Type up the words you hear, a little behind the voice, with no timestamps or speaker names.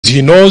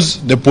he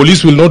knows the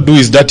police will not do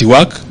his dirty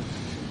work.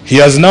 He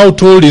has now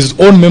told his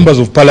own members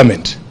of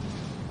parliament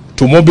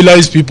to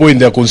mobilize people in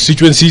their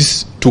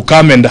constituencies to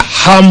come and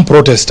harm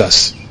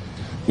protesters.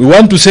 We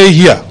want to say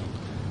here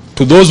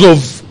to those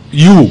of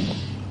you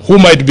who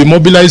might be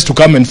mobilized to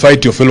come and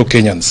fight your fellow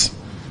Kenyans,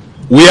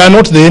 we are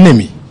not the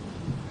enemy.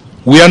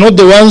 We are not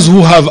the ones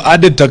who have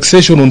added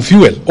taxation on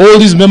fuel. All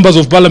these members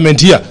of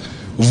parliament here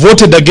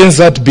voted against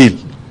that bill.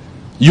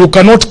 You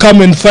cannot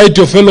come and fight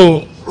your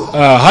fellow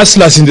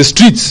hustlers in the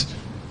streets.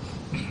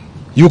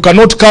 You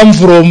cannot come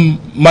from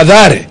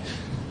Madare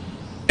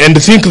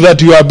and think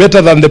that you are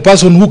better than the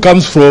person who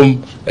comes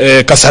from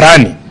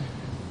Kasarani.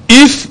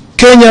 If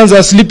Kenyans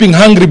are sleeping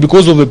hungry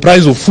because of the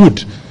price of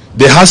food,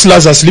 the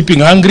hustlers are sleeping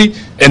hungry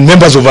and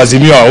members of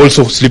Azimio are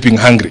also sleeping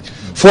hungry.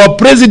 For a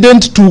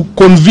president to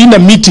convene a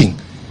meeting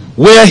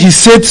where he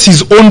sets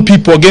his own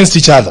people against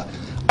each other,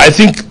 I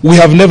think we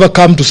have never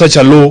come to such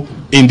a law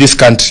in this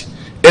country.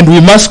 And we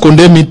must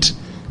condemn it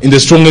in the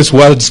strongest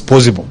words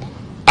possible.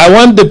 I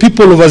want the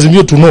people of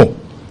Azimio to know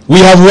we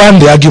have won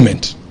the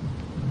argument.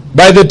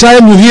 By the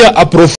time you hear a